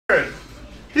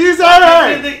He's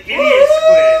Aaron! The idiot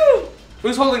squid.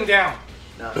 Who's holding down?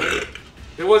 No.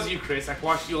 It was you, Chris. I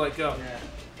watched you let go. Yeah.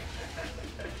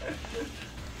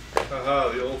 Haha,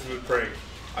 the ultimate prank.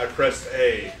 I pressed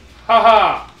A.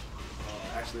 Haha!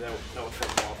 Oh, actually, that was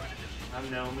fucking well. I'm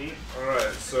Nomi.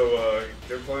 Alright, so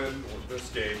they're playing this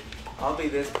game. I'll be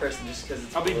this person just because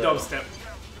it's I'll be blue. dubstep.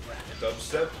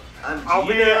 Dubstep? I'll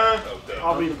Oh, dub.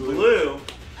 I'll be blue.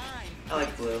 I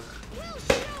like blue.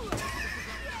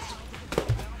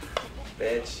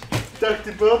 Bitch. Duck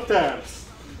the both times.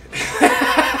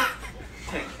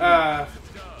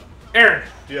 Aaron.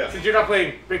 Yeah. Since you're not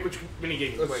playing, pick which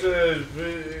minigame you Let's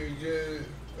play.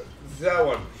 that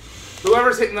one.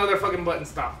 Whoever's hitting the other fucking button,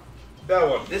 stop. That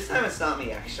one. This time it's not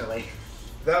me, actually.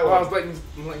 That Well, I one. was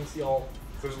letting you see all.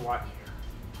 There's a lot in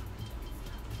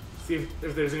here. See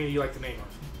if there's any you like the name of.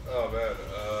 Oh man.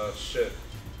 Shit.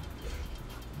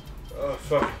 Oh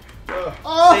fuck.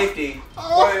 Safety.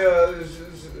 Play. Let's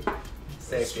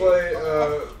Safety. play.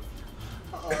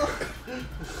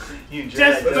 You enjoy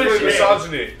Just that, Let's play don't you?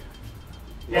 misogyny.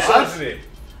 Yeah. Misogyny.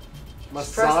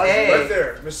 Just press A. Right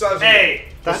there. Misogyny. Hey.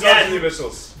 Misogyny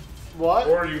missiles. What?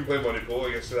 Or you can play money pool.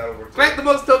 I guess that'll work. Collect the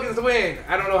most tokens to win.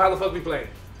 I don't know how the fuck we play.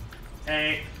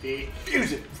 A, B.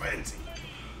 Fuzion Frenzy.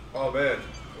 Oh man.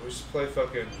 We should play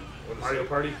fucking. What is Mario it?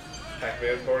 Party?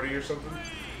 Pac-Man Party or something.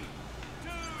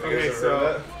 You Okay, guys ever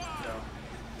heard of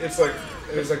so. that?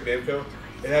 It's like Namco.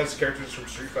 It has characters from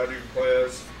Street Fighter you can play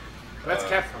as. That's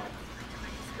Capcom.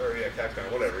 Or yeah,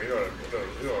 Capcom, whatever. You know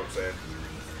what I'm saying.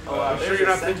 Oh, I'm sure there's you're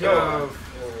a not second thinking one. of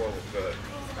Well, go ahead.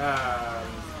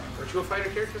 Virtual Fighter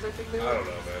characters, I think they I were? don't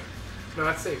know, man. No,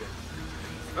 that's Sega.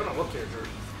 I don't know what character.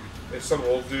 It's some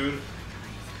old dude.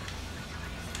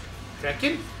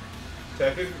 Tekken?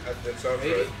 Tekken? That sounds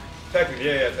Maybe. right. Tekken,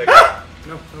 yeah, Tekken. Ah!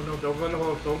 No, don't go in the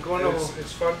hole. Don't go in the And hole.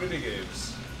 it's fun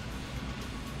minigames.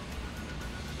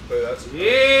 Play that sometime,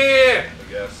 Yeah!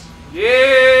 I guess.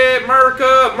 Yeah!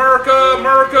 Merca!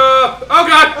 Oh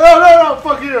god! Oh, no,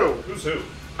 fuck you. Who's who?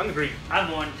 I'm the green.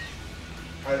 I'm one.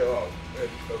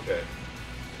 Okay.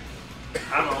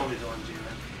 I'm always one, Jimmy.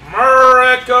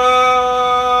 America!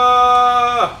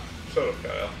 Shut up,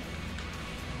 Kyle.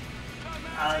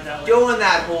 I like that one. Go in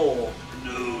that hole.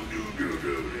 No.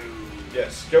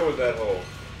 Yes, go with that hole.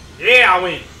 Yeah, I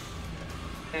win.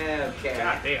 Okay.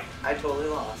 God damn. I totally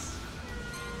lost.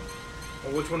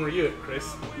 Well, which one were you at,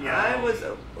 Chris? Yeah. I was.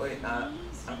 Wait, I'm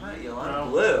not yellow. I'm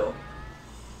No. blue.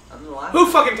 I'm the last. Who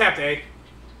fucking tapped A?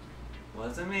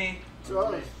 Wasn't me. Who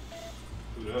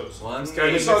knows? One. This guy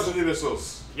me. is- Misogyny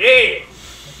missiles. Yeah!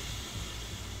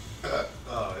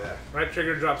 Oh, yeah. Right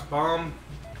trigger drops bomb.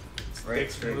 Right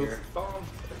Sticks trigger. removes bomb.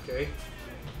 Okay.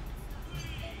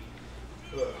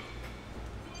 Ugh.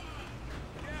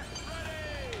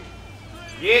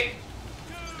 Yeah!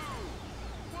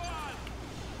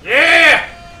 Yeah!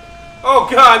 Oh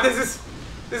god, this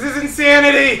is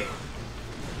insanity!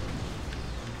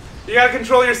 You gotta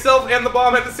control yourself and the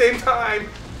bomb at the same time.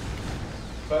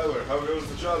 Tyler, how goes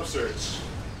the job search?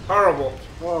 Horrible.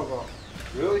 Horrible.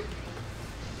 Really?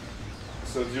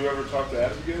 So, do you ever talk to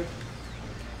Adam again?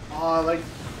 Like,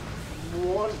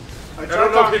 one. I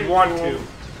don't know if he'd want to.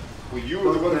 Well, you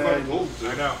were the one who Okay. fucking told him to.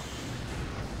 I know.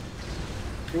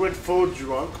 He went full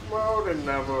drunk mode and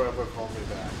never ever called me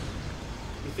back.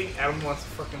 You think Adam wants to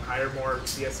fucking hire more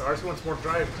CSRs? He wants more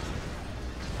drivers.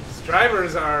 His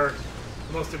drivers are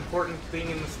the most important thing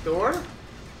in the store.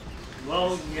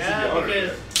 Well, yeah, Should be honored,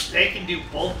 because they can do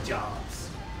both jobs.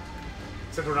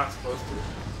 Except we're not supposed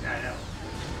to. I know.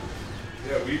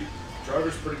 Yeah,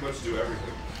 drivers pretty much do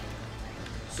everything.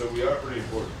 So we are pretty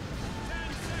important.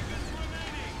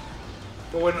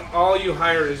 But when all you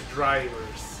hire is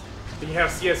drivers, then you have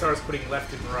CSRs putting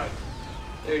left and right.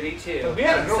 32. We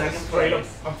had a I'm girl second straight up.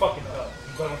 place. I'm fucking up.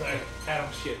 I'm done with Adam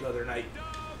shit the other night.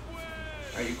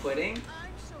 Are you quitting?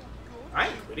 I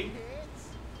ain't quitting.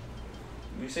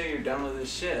 You say you're done with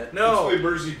this shit. No. Let's play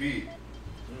Mersey B.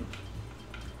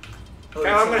 Oh,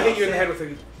 Kyle, I'm gonna someone hit you in the else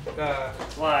head with a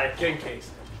Why? game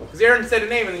case. Because Aaron said a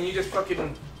name and then you just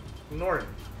fucking ignored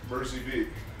him. Mersey B.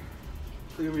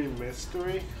 You mean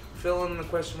mystery? Fill in the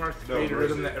question mark to No, create a where is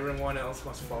rhythm it? that everyone else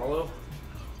must follow.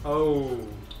 Oh.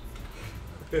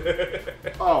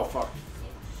 Oh, fuck.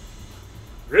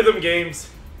 Rhythm games.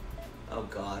 Oh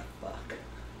god, fuck.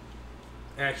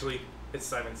 Actually, it's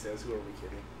Simon Says. Who are we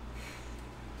kidding?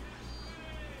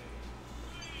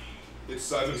 It's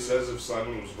Simon Says if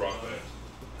Simon was rock band.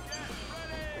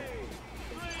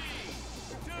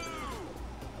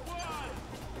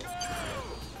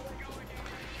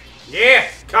 Yeah!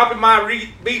 Copy my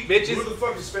beat, Who bitches. the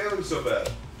fuck is failing so bad?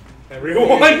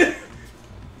 Everyone.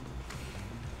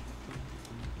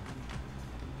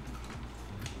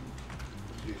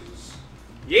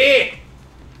 Yeah!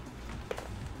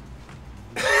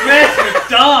 Chris, you're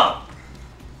dumb.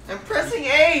 I'm pressing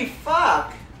A.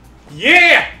 Fuck.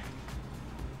 Yeah!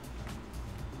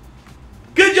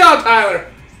 Good job, Tyler!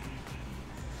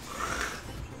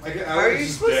 Are you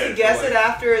supposed to guess it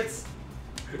after it's...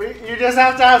 You just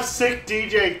have to have sick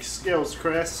DJ skills,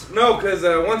 Chris. No, because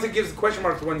once it gives the question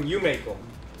marks when you make them.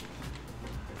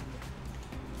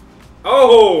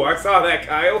 Oh, I saw that,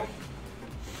 Kyle.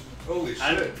 Holy shit.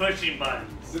 I'm pushing buttons.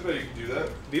 Didn't know you could do that.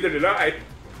 Neither did I.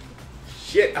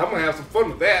 Shit, I'm gonna have some fun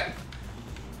with that.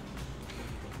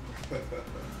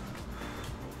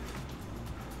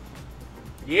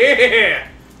 Yeah!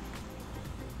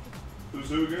 Who's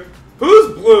who again?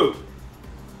 Who's blue?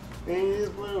 He's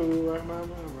blue.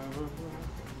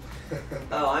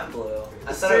 Oh, I'm blue.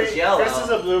 I thought it was yellow. Chris is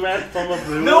a blue man from a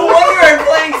blue. No wonder I'm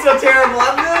playing so terrible.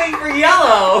 I'm going for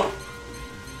yellow.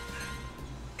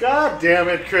 God damn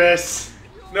it, Chris.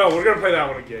 No, we're gonna play that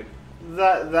one again.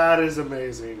 That is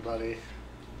amazing, buddy.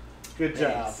 Good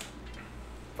job. Thanks.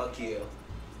 Fuck you.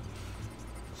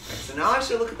 So now I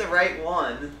should look at the right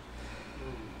one.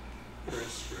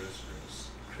 Chris.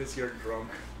 Chris, you're drunk.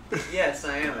 Yes,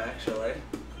 I am actually.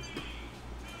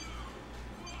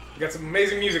 We got some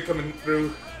amazing music coming through.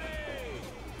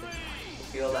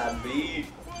 Feel that beat.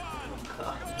 Oh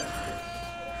god.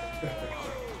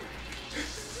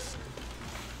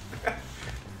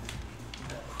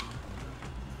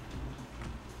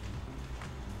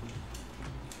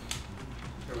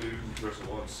 How many you can press at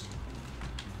once?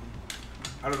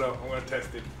 I don't know. I'm gonna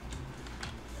test it.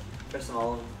 Press them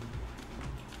all of them.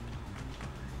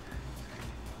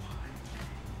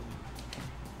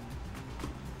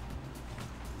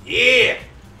 Yeah!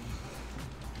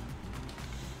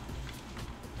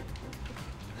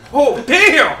 Oh,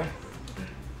 damn!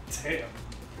 Damn.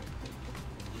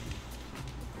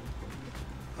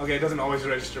 Okay, it doesn't always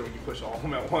register when you push all of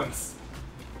them at once.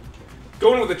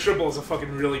 Going with a triple is a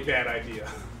fucking really bad idea.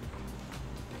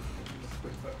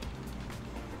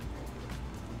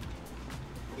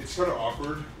 It's kind of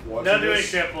awkward watching Not doing this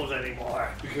triples anymore.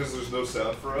 because there's no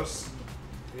sound for us.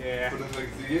 Yeah, But then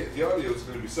like, the audio is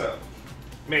going to be sound.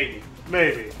 maybe.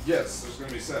 Maybe. Yes, there's going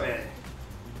to be sound Man.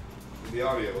 in the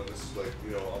audio, and this is like,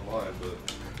 you know, online,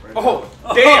 but right Oh,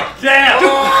 now, damn!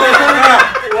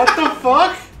 Damn! What the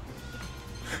fuck?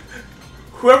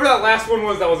 Whoever that last one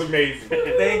was, that was amazing.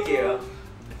 Thank you.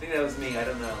 I think that was me. I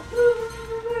don't know.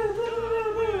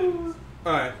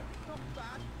 Alright.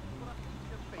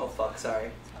 Oh fuck,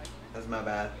 sorry. That's my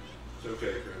bad. it's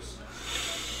okay, Chris.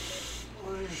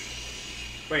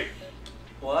 Wait.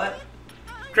 What?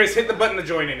 Chris, hit the button to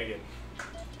join in again.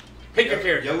 Pick your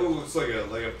character. Yellow looks like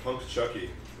a punk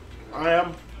Chucky. I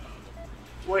am.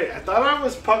 Wait, I thought I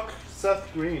was Puck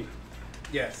Seth Green.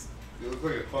 Yes. You look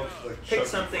like a punk, like Pick Chucky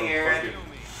something, from Aaron. fucking-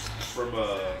 From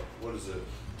what is it?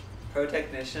 Pro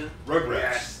Technician? Rugrats.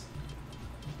 Yes.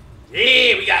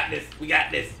 Yeah, we got this. We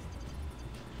got this.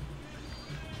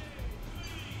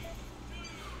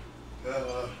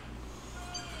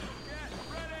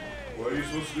 What are you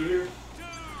supposed to do here?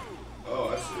 Oh,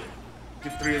 I see.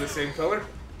 Get 3 of the same color.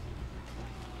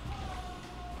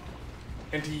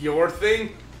 Into your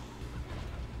thing.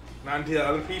 Not into the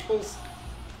other people's.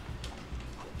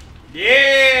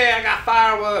 Yeah, I got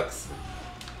fireworks.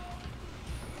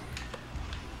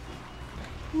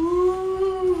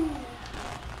 Woo.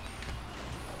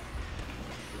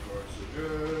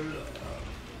 Good.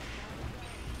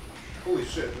 Holy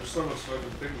shit, there's so much fucking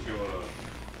things going on.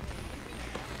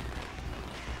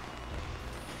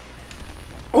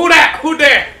 Who that? Who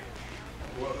there?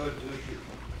 What? Oh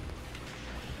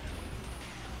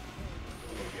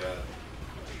my god.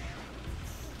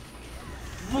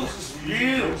 Look This is at Fuzion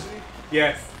you. Frenzy?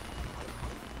 Yes.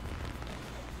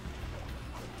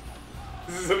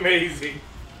 This is amazing.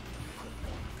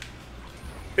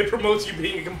 It promotes you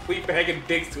being a complete bag of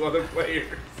dicks to other players.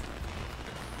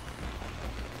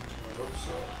 I hope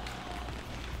so.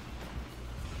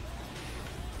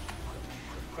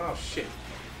 Oh shit.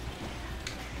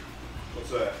 What's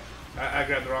that? I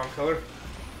grabbed the wrong color,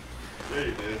 Yeah,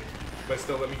 you did. but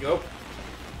still let me go.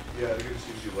 Yeah, I think it just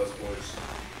gives you less points.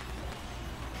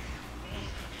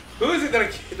 Who is it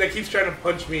that keeps trying to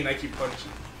punch me and I keep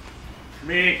punching?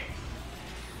 Me.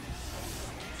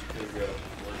 Here we go.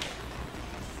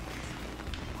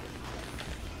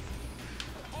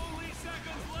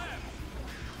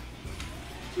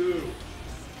 Two,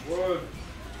 1,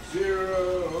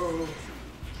 0.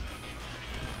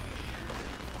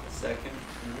 Second.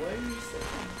 Wait a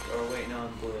second. Or wait, no,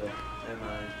 I'm blue. Never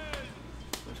mind.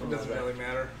 Which It one was doesn't that? really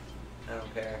matter. I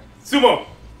don't care. Sumo!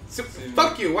 Sumo.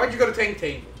 Fuck you, why'd you go to Tank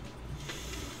Tank?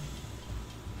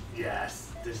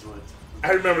 Yes, this one's.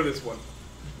 I remember this one.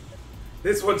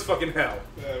 This one's fucking hell.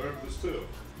 Yeah, I remember this too.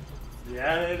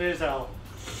 Yeah, it is hell.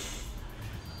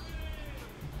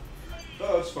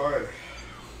 Oh, it's fine.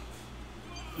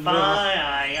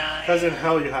 Fine. Because in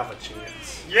hell you have a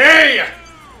chance. Yeah!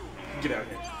 Get out of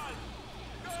here.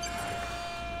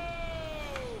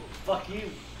 Fuck you,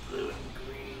 blue and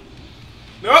green.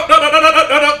 No.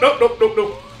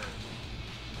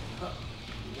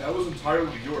 That was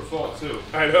entirely your fault too.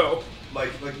 I know.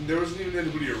 Like there wasn't even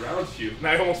anybody around you. And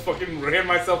I almost fucking ran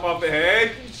myself off the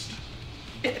head.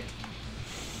 Shit.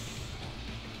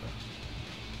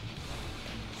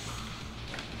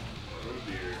 Oh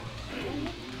dear.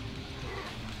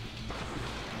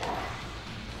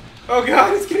 Oh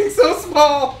god, it's getting so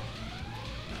small.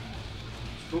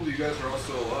 It's cool that you guys are all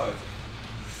still alive.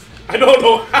 I don't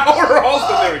know how we're all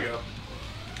still. There we go.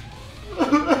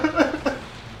 There's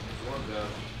one down.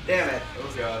 Damn it.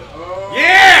 Oh god. Oh.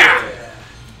 Yeah!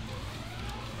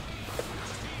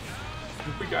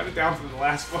 We got it down to the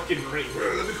last fucking ring.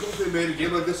 That'd be cool if they made a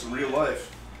game like this in real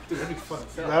life. Dude, that'd be fun.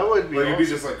 That would be Like it'd be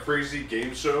awesome. this like crazy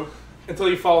game show. Until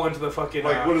you fall into the fucking.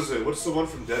 Like what is it? What's the one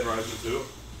from Dead Rising 2?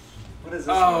 What is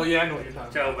this Oh one? yeah, I know what you're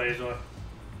talking about. Tell Basil.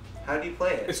 How do you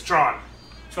play it? It's Tron.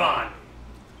 Tron.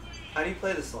 How do you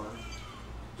play this one?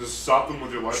 Just stop them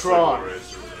with your life Tron. cycle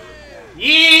race or whatever.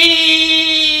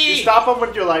 Yee! You stop him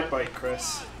with your light bike,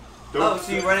 Chris. Oh,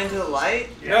 so you run into the light?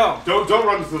 No. Don't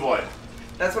run into the light.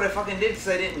 That's what I fucking did because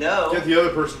I didn't know. Get the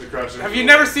other person to crash into Have the you light.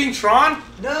 never seen Tron?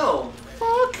 No.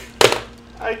 Fuck.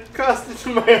 I crossed into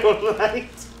my own light.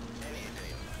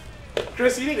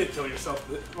 Chris, you need to kill yourself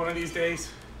one of these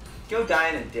days. Go die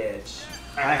in a ditch.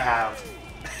 I have.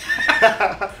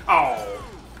 Oh.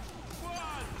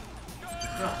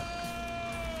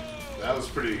 That was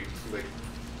pretty like.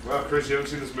 Wow, Chris, you haven't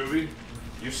seen this movie?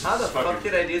 You should How the just fuck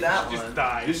fucking. did I do that Just one?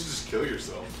 die. You should just kill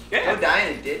yourself. Yeah. Go die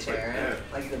in a ditch, Like Aaron. that.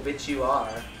 Like the bitch you are.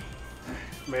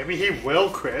 Maybe he will,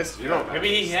 Chris. You don't know. Maybe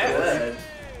he has. Good.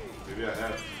 Maybe I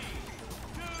have.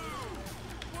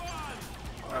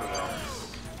 I don't know.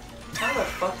 How the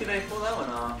fuck did I pull that one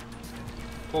off?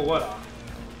 Pull what off?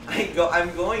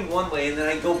 I'm going one way and then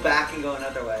I go back and go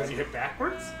another way. Because you hit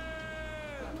backwards?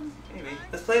 Maybe.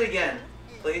 Let's play it again,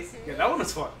 please. Yeah, that one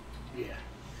was fun. Yeah.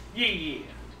 Yeah.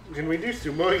 Can we do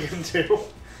sumo again too?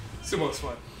 Sumo's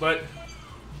fun, but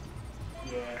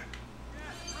yeah.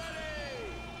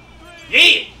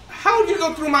 Yeah. How'd you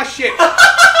go through my shit?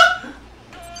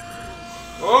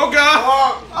 Oh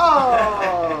god.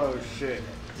 Oh shit.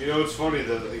 You know, it's funny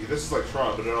that like, this is like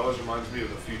Tron, but it always reminds me of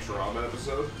the Futurama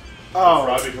episode. Oh.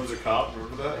 Fry becomes a cop.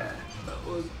 Remember that? That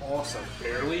was awesome.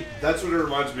 Barely. That's what it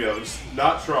reminds me of. It's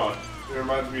not Tron. It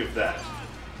reminds me of that,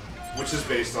 which is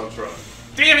based on Tron.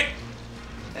 Damn it.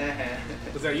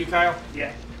 Was that you, Kyle?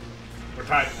 Yeah. We're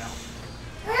tied now.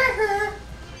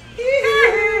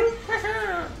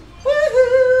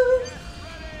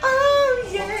 Oh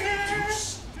yeah!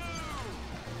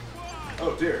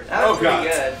 Oh dear. That was oh god.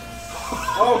 pretty good.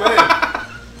 Oh man.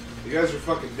 You guys are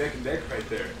fucking neck and neck right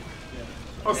there.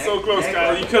 I was so close, Neck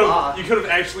Kyle. like You a could have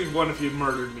actually won if you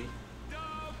murdered me.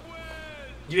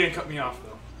 You didn't cut me off though.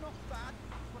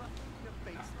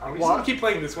 I'm just gonna keep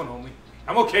playing this one only.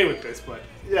 I'm okay with this, but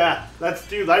Yeah, let's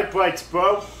do light bites,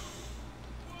 bro.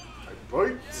 Light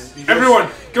bites. everyone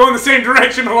go in the same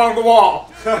direction along the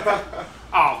wall.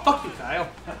 Oh, fuck you, Kyle.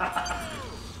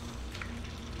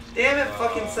 Damn it,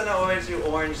 fucking son of orange, you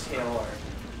orange tailor.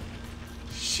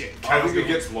 Shit. I Kyle's think it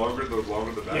gonna- gets longer the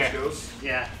longer the match Yeah. goes.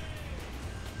 Yeah.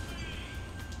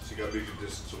 So you gotta be a good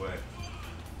distance away.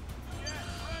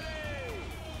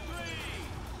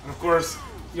 And of course,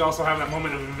 you also have that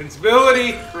moment of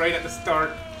invincibility right at the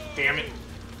start. Damn it.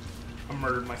 I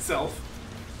murdered myself.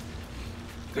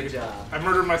 Good job. I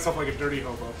murdered myself like a dirty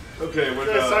hobo. Okay, when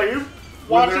Chris, are you when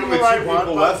watching there are the only right two one?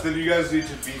 people left, then you guys need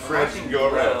to be friends and go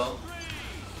around.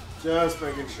 Just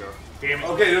making sure. Damn it.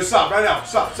 Okay, just stop right now.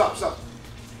 Stop, stop, stop.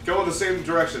 Go in the same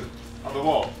direction on the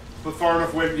wall. Put far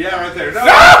enough away. Yeah, right there. No!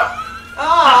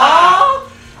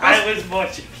 Oh! I was more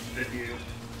chicken than you.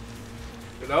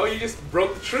 No, you just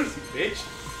broke the truth, you bitch.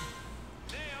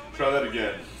 Try that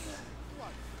again.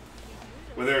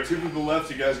 When there are two people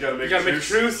left, you guys gotta make We gotta make a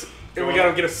truce, and we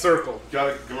gotta get a circle.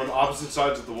 Gotta go on opposite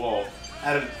sides of the wall.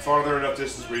 At a farther enough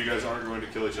distance where you guys aren't going to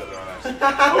kill each other on accident.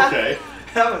 Okay.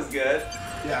 That was good.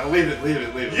 Yeah, leave it, leave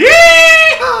it, leave it.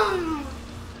 Yeah!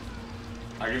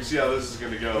 I can see how this is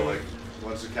gonna go, like,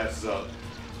 once it catches up.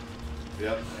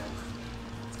 Yep.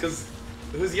 It's because,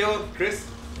 who's yellow? Chris?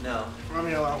 No. I'm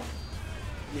yellow.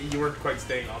 You weren't quite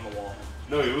staying on the wall.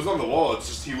 No, he was on the wall, it's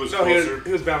just he was No, closer.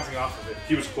 he was bouncing off of it.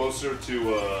 He was closer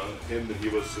to him than he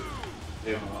was to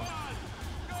him.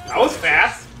 That was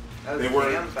fast. That was They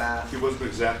weren't. damn fast. He wasn't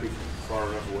exactly far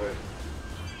enough away.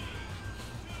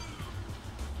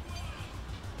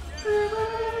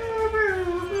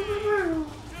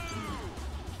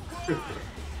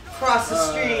 Cross the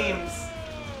streams.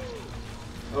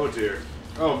 Oh dear.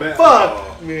 Oh man. Fuck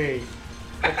Oh. me.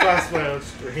 I crossed my own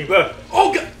stream. Look.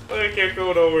 Oh god! I can't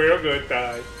go over here. I'm gonna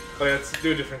die. Okay, let's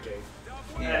do a different game.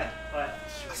 Yeah. What?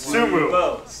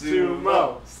 Sumo.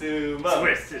 Sumo. Sumo.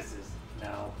 Swiss scissors.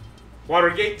 No.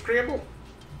 Watergate scramble?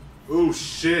 Oh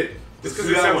shit. Just Let's because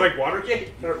do it that sounds one. like Watergate?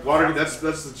 Watergate.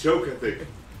 That's the joke, I think.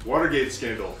 Watergate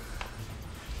scandal.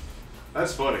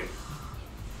 That's funny.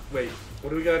 Wait, what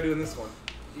do we gotta do in this one?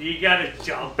 You gotta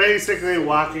jump. Basically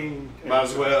walking. Might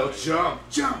as well jump.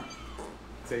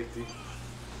 Safety.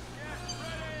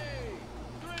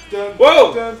 Dun,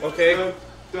 Whoa! dun, Okay. dun,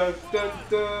 dun, dun,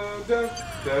 dun, dun,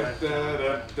 dun, dun,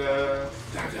 dun, dun,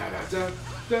 dun, dun,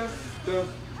 dun,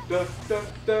 dun, dun,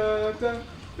 dun,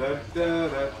 dun, dun,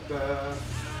 dun, dun.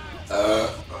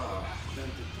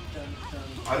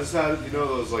 I just had, you know,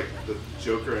 those like the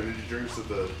Joker energy drinks that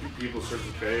the people search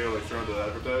to pay or like trying to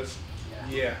advertise.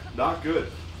 Yeah. Not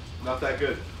good. Not that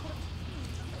good.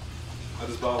 I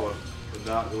just bought one,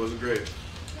 but it wasn't great.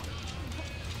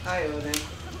 Hi, Odin.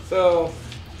 So,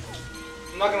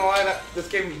 I'm not gonna lie, this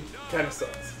game kind of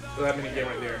sucks. That mini game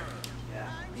right there.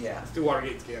 Yeah. Let's do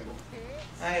Watergate scandal.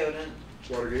 Hi, Odin.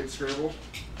 Watergate scramble?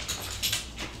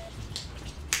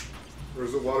 Or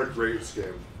is it Watergate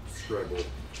scramble?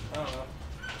 I don't know.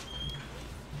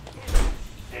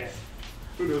 Yeah.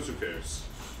 Who knows? Who cares?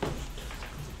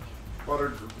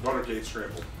 Watergate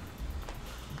scramble.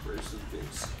 Race of the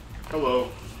gates. Hello.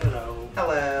 Hello.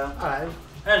 Hello. Hi.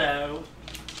 Hello.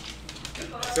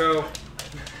 So,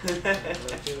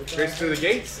 race through the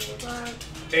gates.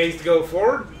 A's to go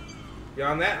forward.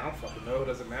 Beyond that, I don't fucking know. It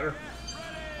doesn't matter.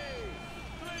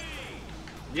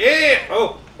 Yeah!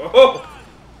 Oh! Oh!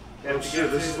 Oh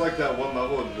shit, this is like that one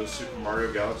level in the Super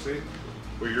Mario Galaxy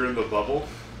where you're in the bubble.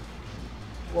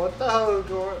 What the hell is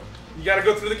going? You gotta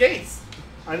go through the gates.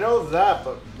 I know that,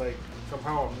 but like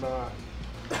somehow I'm not.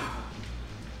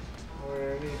 Or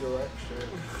any direction.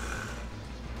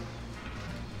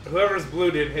 Whoever's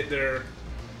blue didn't hit their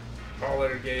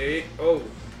all-letter gate. Oh.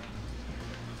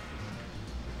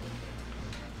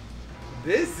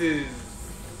 This is...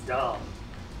 Dumb.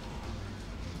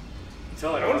 I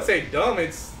don't want to say dumb,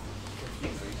 it's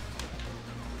confusing.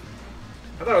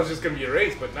 I thought it was just going to be a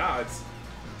race, but nah, it's...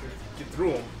 Get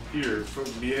through them. Here,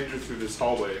 meander through this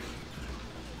hallway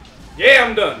Yeah,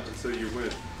 I'm done. until you win.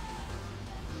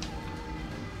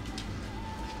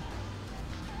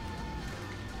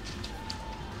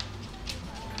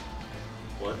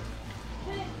 What?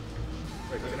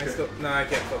 Wait, can I still... Nah, I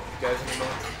can't fuck with you guys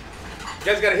anymore. You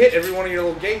guys gotta hit every one of your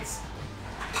little gates.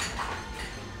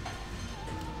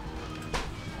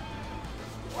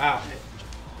 Wow.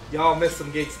 Y'all missed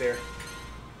some gates there.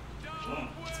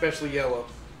 Especially yellow.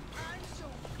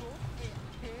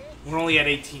 We're only at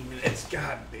 18 minutes.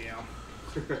 God damn.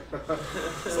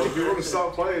 So if you want to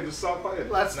stop playing, just stop playing.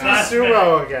 Let's do Nah.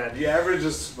 sumo again. The average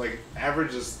is like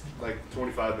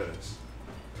 25 minutes.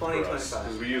 20, Because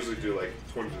 25. we usually do like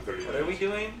 20 to 30 minutes. What are we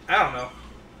doing? I don't know.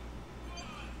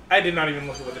 I did not even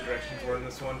look at what the directions were in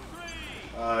this one.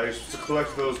 You're supposed to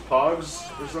collect those pogs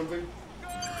or something?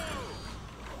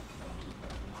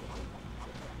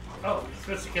 Oh, you're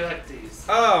supposed to collect these.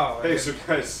 Oh. Hey, so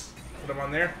guys, Put them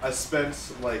on there. I spent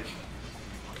like,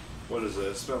 what is it?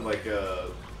 I spent like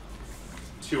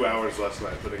 2 hours last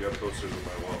night putting up posters on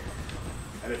my wall.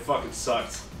 And it fucking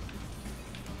sucked.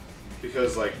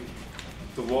 Because like,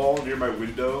 the wall near my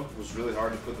window was really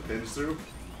hard to put the pins through.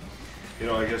 You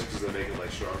know, I guess because they make it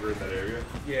like stronger in that area.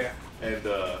 Yeah. And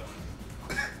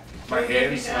my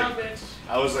hands, like,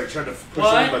 I was like trying to push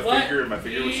What? it with my What? finger and my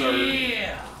finger would start hurting.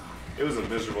 Yeah. It was a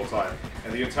miserable time.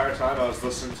 And the entire time I was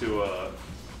listening to,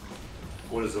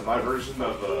 what is it, my version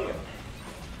of,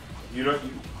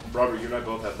 Robert, you and I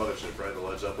both have Mothership, right? The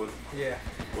Led Zeppelin? Yeah.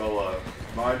 Well,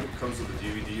 mine comes with a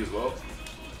DVD as well.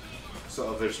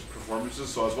 So there's performances,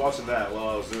 so I was watching that while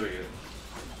I was doing it.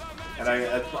 And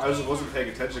I wasn't paying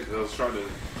attention because I was trying to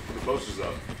put the posters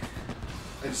up.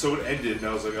 And so it ended, and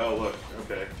I was like, oh, look,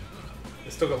 okay.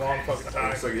 This took a long fucking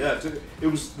time. It's like, yeah, it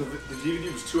was, the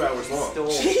DVD was 2 hours long. Stole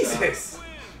Jesus!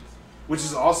 Which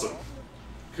is awesome.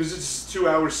 Because it's 2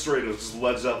 hours straight of just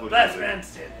Led Zeppelin That's music.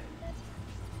 Vince did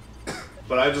it.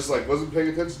 But I just like wasn't paying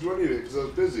attention to any of it because I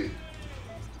was busy.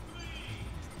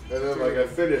 And then like I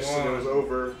finished and it was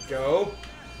over. Go.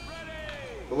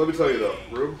 But let me tell you though,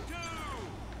 room,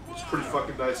 it's pretty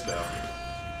fucking nice now.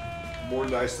 More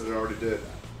nice than it already did.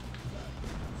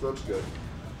 So that's good.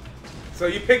 So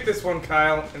you picked this one,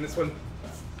 Kyle, and this one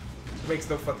makes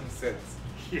no fucking sense.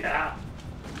 Yeah.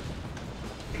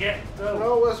 Again, throw.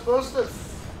 No, we're supposed to.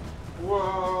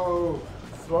 Whoa!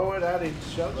 Throw it at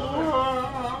each other.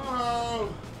 Whoa.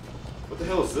 What the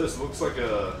hell is this? It looks like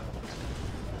that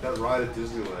ride at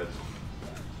Disneyland.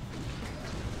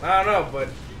 I don't know, but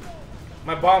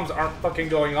my bombs aren't fucking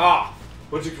going off.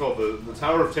 What's it called? The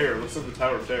Tower of Terror. It looks like the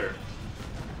Tower of Terror.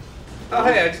 Oh,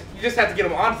 hey, you just have to get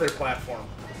them onto their platform.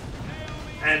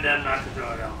 And then not to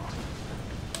throw it off.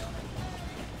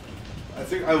 I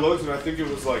think I looked and I think it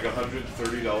was like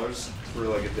 $130 for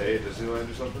like a day at Disneyland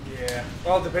or something. Yeah.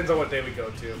 Well, it depends on what day we go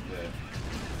to. Yeah.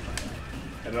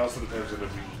 And it also depends on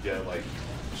if we can get like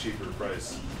a cheaper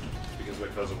price because my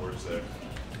cousin works there.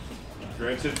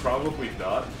 Granted, probably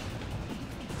not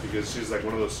because she's like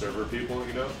one of those server people,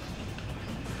 you know.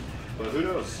 But who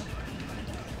knows?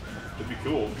 It'd be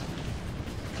cool.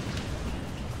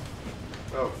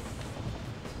 Oh.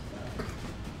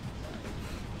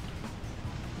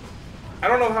 I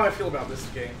don't know how I feel about this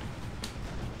game.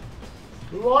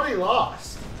 Who already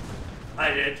lost?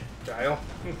 I did. Kyle.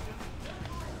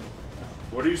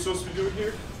 What are you supposed to be doing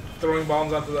here? Throwing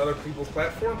bombs onto the other people's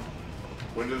platform?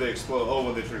 When do they explode? Oh,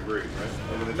 when they turn green, right?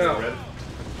 Oh, when they No. turn red?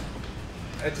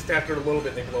 And just after a little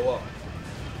bit, they blow up.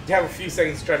 You have a few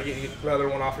seconds to try to get the other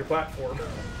one off your platform.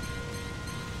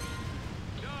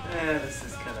 This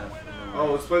is kind of.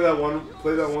 Oh, let's play that one.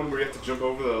 Play that one where you have to jump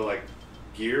over the like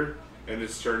gear and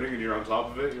it's turning and you're on top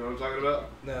of it. You know what I'm talking about?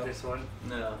 No. This one.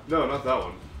 No. No, not that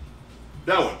one.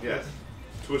 That one, yes.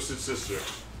 Twisted Sister.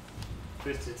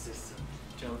 Twisted System.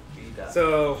 Jump B dot.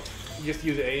 So, you just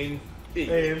use A and B.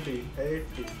 A and B. A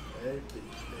and B. A and B.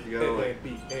 You gotta like,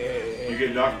 you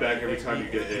get knocked back every time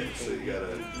you get hit, so you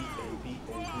gotta.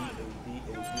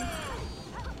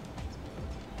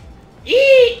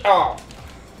 Eee! Oh!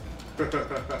 I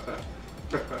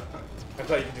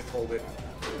thought you could just hold it.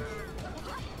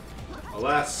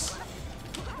 Alas,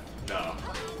 no.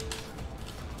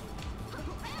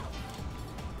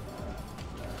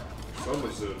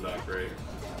 Someone's doing not great.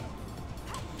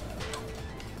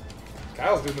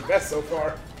 Kyle's doing the best so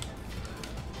far.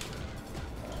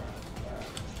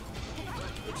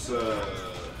 It's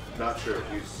not true.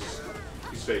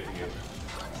 He's faking it.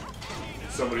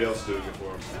 Somebody else doing it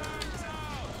for him.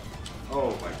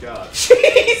 Oh my god.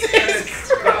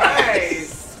 Jesus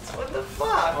Christ! What the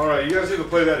fuck? Alright, you guys need to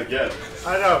play that again.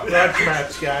 I know. Grudge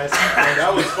match, guys.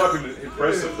 That was fucking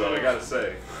impressive though, I gotta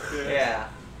say. Yeah.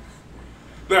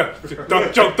 Jump.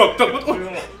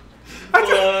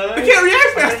 I can't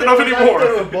react fast enough They anymore.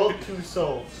 were both two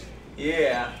souls.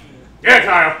 Yeah. Yeah,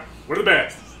 Kyle, we're the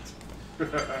best.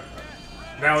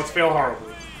 Now let's fail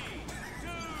horribly.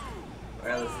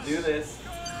 Alright, let's do this.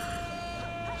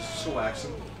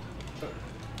 Chillaxing.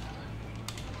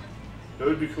 It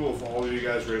would be cool if all of you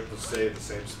guys were able to stay at the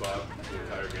same spot the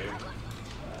entire game.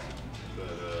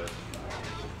 But,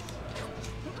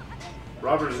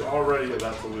 Robert is already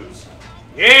about to lose.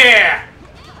 Yeah!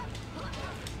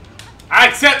 I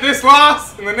accept this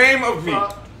loss in the name of me.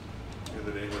 In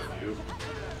the name of you.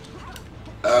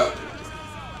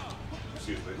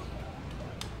 Excuse me.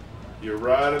 You're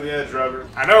right on the edge, Robert.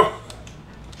 I know.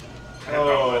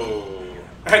 Oh.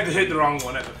 I had to hit the wrong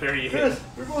one at the very end. Yes,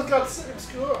 we both got the same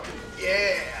score.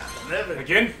 Yeah.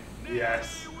 Again?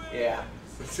 Yes. Yeah.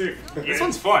 Let's see. This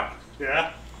one's fun.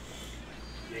 Yeah.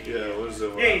 Yeah, what is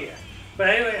it? Yeah. But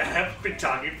anyway, I haven't been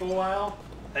talking for a while.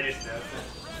 I just know.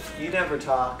 You never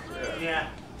talk. Yeah.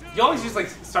 You always just like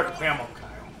start to clam up, Kyle.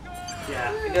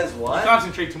 Yeah. He does You what?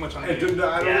 concentrate too much on I it. don't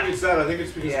Yeah. think it's that. I think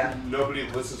it's because Yeah. nobody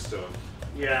listens to him.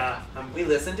 Yeah. We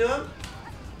listen to him?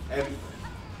 And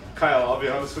Kyle, I'll be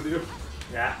honest with you.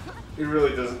 Yeah. He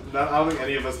really doesn't. I don't think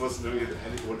any of us listen to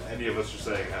what any of us are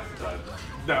saying half the time.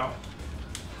 No.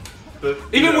 But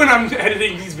Even when I'm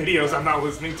editing these videos, I'm not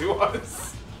listening to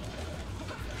us.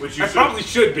 which you I probably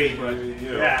should be, but you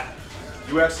know, Yeah.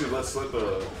 you actually let slip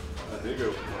a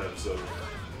nigga one episode.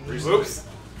 Recently. whoops.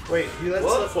 Wait, you let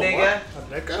Whoops, slip a nigga.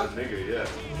 what? A A nigga? nigga, yeah.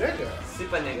 Nigga.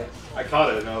 Super nigga. I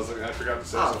caught it and I was like, I forgot to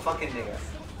say Oh, something. fucking nigga.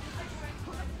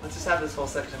 Let's just have this whole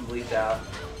section bleeped out.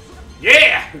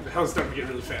 Yeah! That was starting to get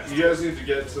really fast. You guys need to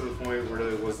get to the point where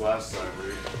it was last time,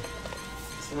 right?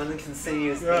 Someone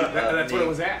continues. That's what it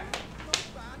was at.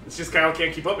 It's just Kyle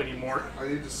can't keep up anymore. I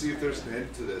need to see if there's an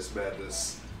end to this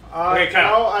madness. Okay,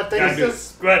 Kyle. No, I think Gotta it's do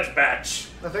just. Grudge match.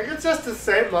 I think it's just the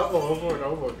same level over and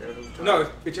over again. No,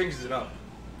 it changes it up.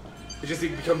 It just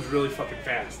becomes really fucking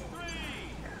fast.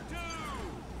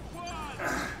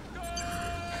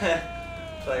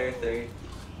 Player 3.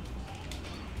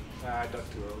 I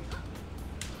ducked too early.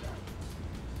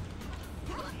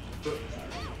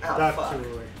 Oh, Not fuck. too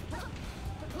early.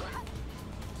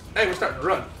 Hey, we're starting to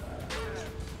run.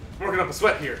 I'm working up a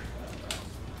sweat here.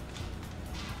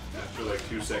 After like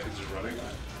 2 seconds of running.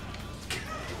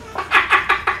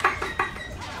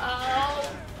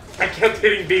 I kept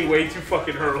hitting B way too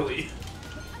fucking early.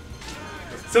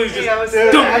 So he's just.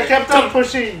 Dude, I kept on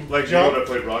pushing. Like jump. you when I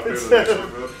played Rock Band Instead on the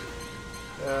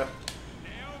of- road.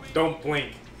 Don't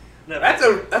blink. No, That's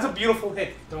a beautiful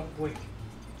hit. Don't blink.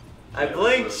 I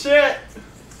blinked shit.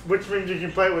 Which means you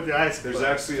can play it with your eyes There's closed.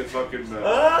 actually a fucking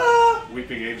Ah!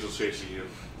 weeping angel chasing you.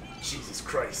 Jesus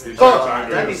Christ. The Oh, entire time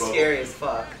during That'd be this level. scary as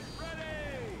fuck.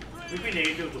 We've been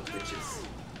angels with bitches.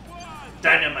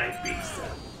 Dynamite beats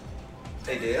them.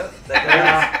 They do?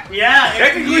 That Yeah, if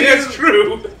Technically, you that's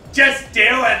true. just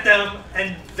stare at them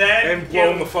and then And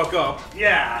blow him the fuck up.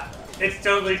 Yeah, it's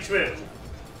totally true.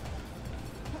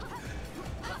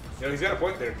 You know, he's got a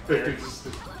point there.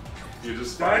 You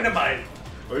just find, Dynamite.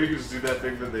 or you can just do that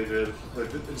thing that they did.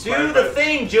 Like, do inspired the by,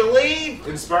 thing, Jolene!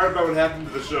 Inspired by what happened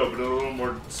to the show, but a little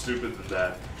more stupid than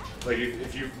that. Like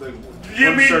if you like, You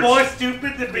one mean starts- more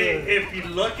stupid than me if you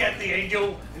look at the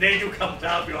angel, an angel comes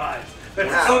out of your eyes. That's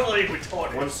Wow. totally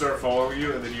retarded. One start following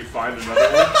you, and then you find another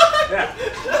one. Yeah.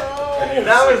 and you That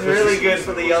just, was this really is- good this is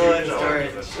for the what yellow you and know,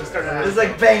 orange. that's Let's it. start It was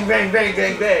like bang, bang, bang,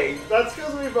 bang, bang. That's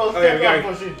because we both Okay, kept we on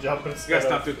gotta- pushing jump You gotta instead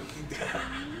stop of... doing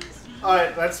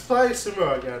Alright, let's play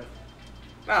sumo again.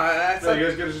 No, that's No, you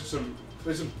guys gotta do some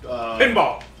pinball.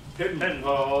 pinball.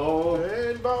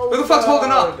 Pinball. Who the fuck's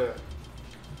holding up?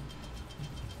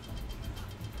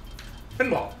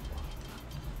 Pinball.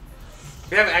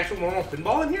 We have actual normal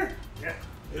pinball in here? Yeah.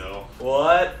 No,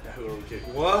 What? Who are we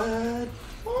kidding? What?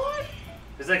 What?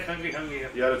 It's like hungry. you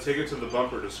gotta take it to the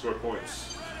bumper to score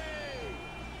points.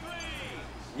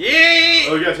 Yay!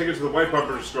 Oh, you gotta take it to the white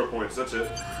bumper to score points. That's it.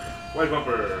 White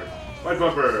bumper. White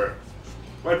bumper.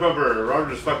 White bumper.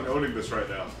 Robert is fucking owning this right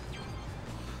now.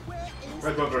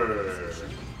 White bumper.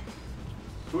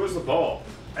 Who has the ball?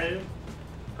 I do.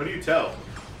 How do you tell?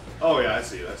 Oh yeah, I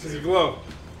see it. I Does see he it. glow?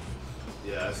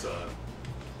 Yeah, I saw it.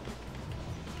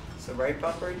 So right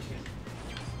bumper, you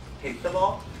hit the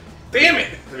ball? Damn it!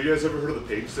 Have you guys ever heard of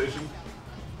the Page Station?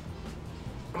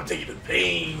 I'm gonna take you to the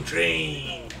pain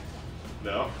train.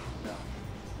 No. No.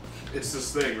 It's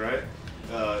this thing, right?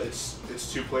 It's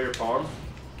 2-player Pong,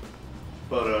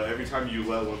 but every time you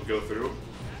let one go through,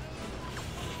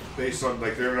 based on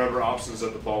like there are a number of options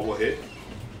that the ball will hit,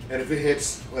 and if it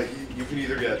hits, like you can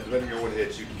either get, depending on what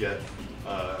hits, you can get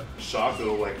shock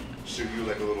that'll like shoot you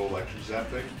like a little electric zap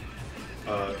thing.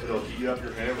 It'll heat up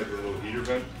your hand like a little heater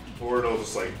vent, or it'll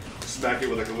just like smack it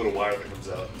with like a little wire that comes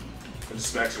out and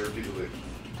just smacks it repeatedly.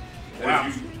 And Wow.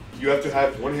 if you have to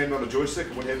have one hand on the joystick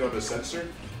and one hand on the sensor,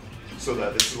 so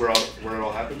that this is where it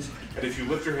all happens. And if you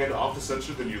lift your hand off the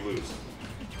sensor, then you lose.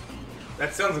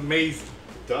 That sounds amazing.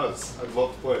 It does. I'd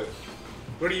love to play it.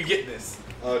 Where do you get this?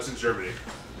 It's in Germany.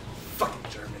 Fucking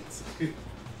Germans.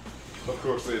 Of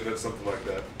course, they invent something like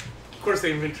that. Of course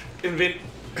they invent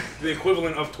the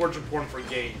equivalent of torture porn for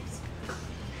games.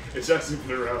 It's actually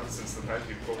been around since the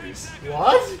 1940s.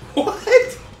 What?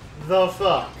 What? The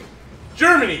fuck?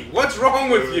 Germany, what's wrong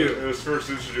with It you? was first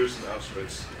introduced in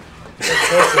Auschwitz.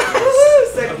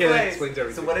 Woo! Second Okay, that place. explains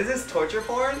everything. So what is this, torture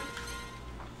porn?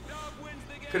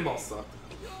 Pinball sucked.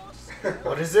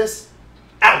 What is this?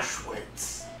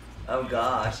 Auschwitz. Oh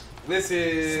gosh. This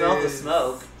is... Smell the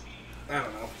smoke. I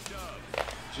don't know.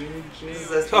 This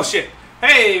is Oh shit.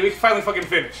 Hey, we can finally fucking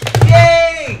finish.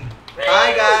 Yay!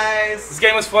 Hi guys. This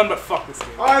game was fun, but fuck this game.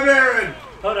 I'm Aaron!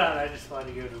 Hold on, I just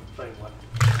wanted to go to play one.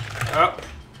 Oh.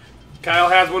 Kyle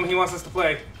has one he wants us to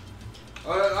play.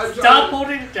 Stop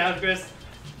holding it down, Chris.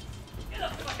 Get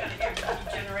the fuck out of here,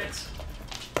 you degenerates.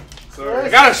 Sorry. I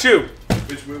got a shoe.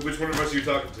 Which one of us are you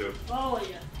talking to? All of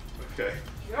you. Okay.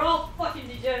 You're all fucking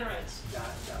degenerates.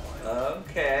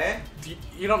 Okay.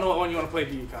 You don't know what one you want to play,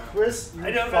 do you, Kyle? Chris, you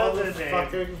I don't know the father name.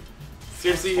 fucking...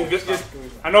 Seriously, you just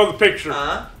I know the picture.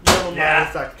 Huh? Never mind, Yeah.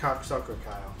 it's that cocksucker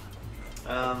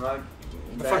Kyle.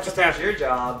 The fuck just happened? Your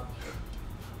job.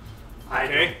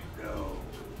 Okay. No.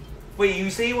 Wait, you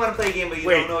say you want to play a game, but you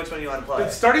Wait. don't know which one you want to play.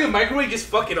 Did starting the microwave just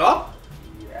fuck it up?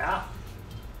 Yeah.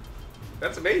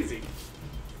 That's amazing.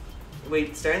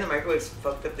 Wait, starting the microwave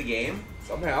fucked up the game?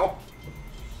 Somehow.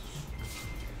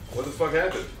 What the fuck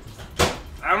happened?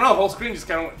 I don't know, the whole screen just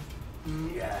kind of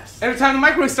went... Yes. Every time the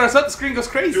microwave starts up, the screen goes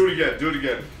crazy. Do it again. Do it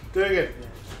again. Do it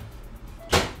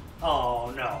again.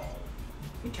 Oh no.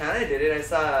 You kind of did it. I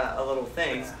saw a little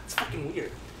thing. It's fucking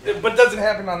weird. But it doesn't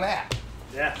happen on that.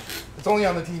 Yeah. It's only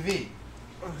on the TV.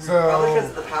 Probably because So...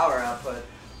 of the power output.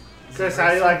 Chris,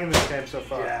 how you liking this game so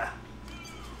far? Yeah.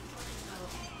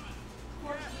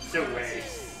 It's a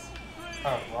race.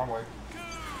 Oh, wrong way.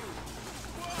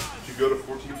 Did you go to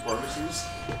 14 pharmacies?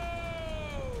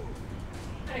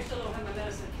 I still don't have my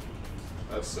medicine.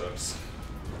 That sucks.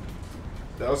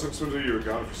 That was when you were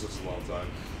gone for such a long time.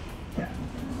 Yeah.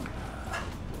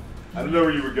 I didn't know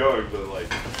where you were going, but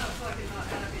like. I'm fucking not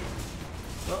happy.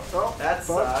 No, That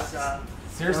sucks.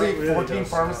 Seriously, That really 14 does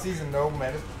pharmacies and no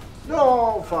medicine?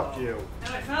 No, fuck you.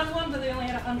 And I found one, but they only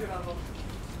had 100 of them.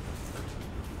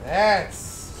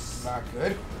 That's not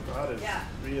good. That is Yeah.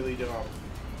 really dumb.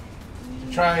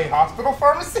 Try hospital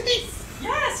pharmacies?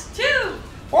 Yes, 2!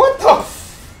 What the f?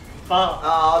 Fuck.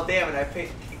 Oh, damn it. I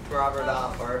picked Robert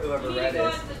off, or You whoever need to Red go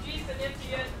is. into the Jeep and empty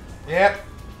it. Yep.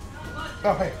 Not much.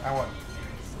 Oh, hey, I won.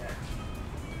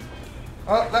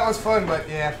 Well, that was fun, but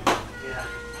yeah. Yeah.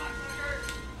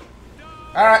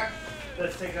 Alright.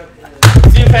 Let's take up the...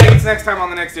 See you faggots next time on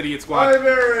the next Idiot Squad. Bye,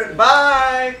 Baron.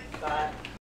 Bye! Bye.